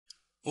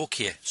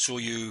Okay, so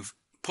you've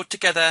put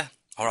together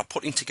or are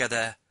putting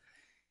together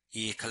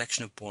a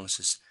collection of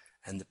bonuses,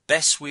 and the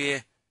best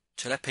way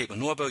to let people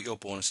know about your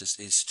bonuses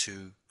is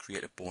to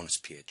create a bonus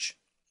page.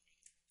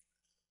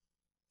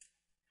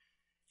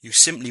 You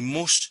simply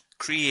must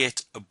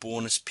create a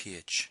bonus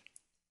page.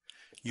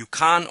 You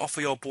can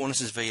offer your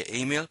bonuses via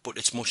email, but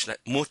it's much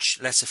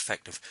less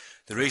effective.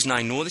 The reason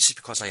I know this is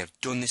because I have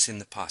done this in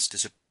the past.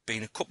 There's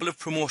been a couple of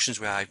promotions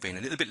where I've been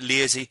a little bit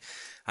lazy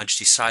and just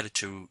decided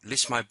to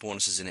list my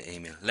bonuses in an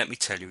email. Let me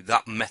tell you,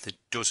 that method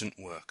doesn't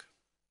work.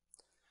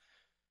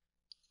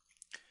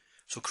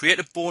 So create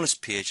a bonus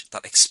page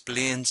that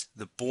explains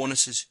the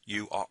bonuses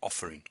you are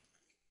offering.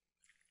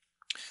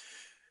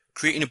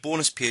 Creating a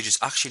bonus page is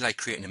actually like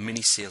creating a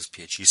mini sales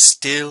page. You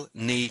still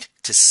need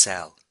to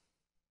sell.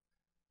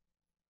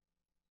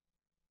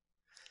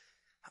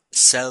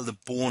 Sell the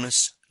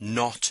bonus,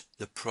 not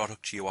the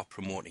product you are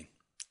promoting.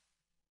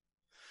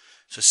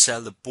 So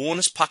sell the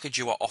bonus package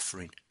you are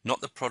offering,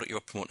 not the product you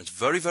are promoting. It's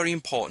very, very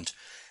important.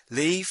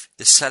 Leave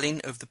the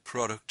selling of the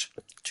product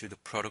to the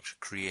product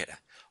creator.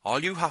 All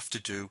you have to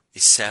do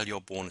is sell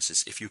your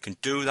bonuses. If you can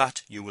do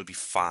that, you will be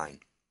fine.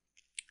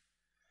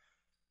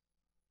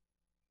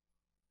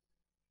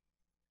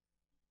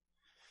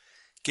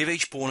 Give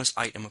each bonus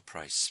item a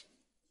price.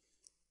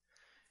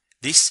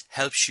 This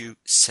helps you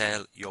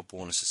sell your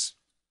bonuses.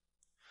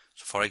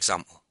 So for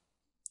example,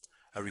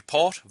 a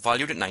report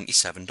valued at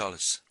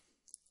 $97.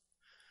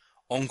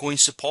 Ongoing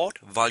support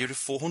valued at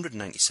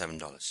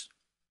 $497.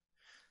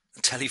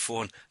 A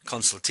telephone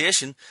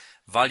consultation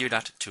valued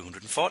at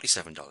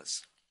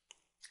 $247.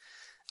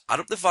 Add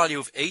up the value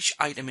of each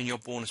item in your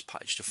bonus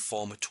package to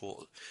form a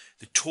total.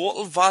 The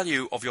total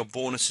value of your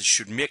bonuses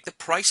should make the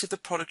price of the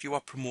product you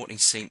are promoting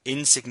seem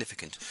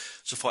insignificant.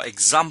 So for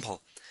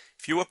example,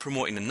 if you were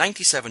promoting a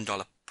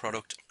 $97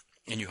 product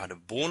and you had a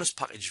bonus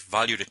package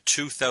valued at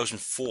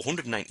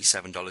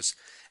 $2,497,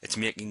 it's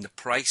making the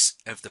price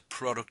of the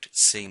product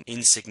seem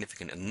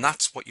insignificant, and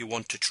that's what you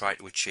want to try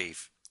to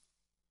achieve.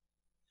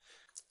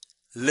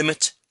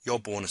 Limit your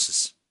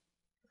bonuses.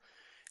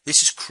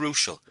 This is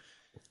crucial.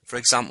 For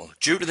example,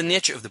 due to the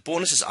nature of the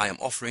bonuses I am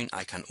offering,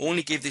 I can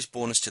only give this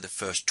bonus to the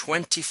first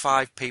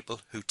 25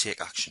 people who take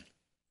action.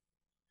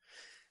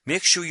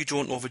 Make sure you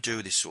don't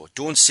overdo this though.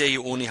 Don't say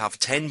you only have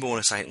 10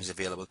 bonus items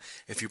available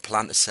if you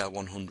plan to sell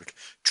 100.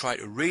 Try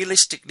to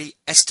realistically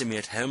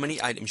estimate how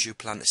many items you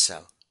plan to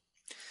sell.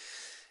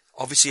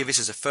 Obviously, if this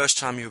is the first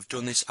time you have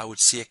done this, I would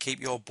say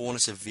keep your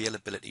bonus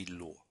availability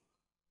low.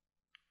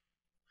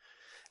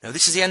 Now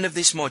this is the end of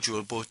this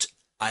module, but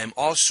I am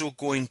also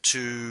going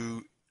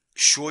to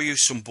show you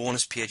some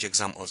bonus page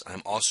examples.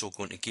 I'm also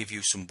going to give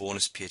you some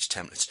bonus page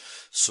templates.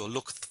 So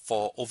look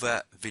for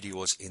other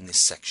videos in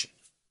this section.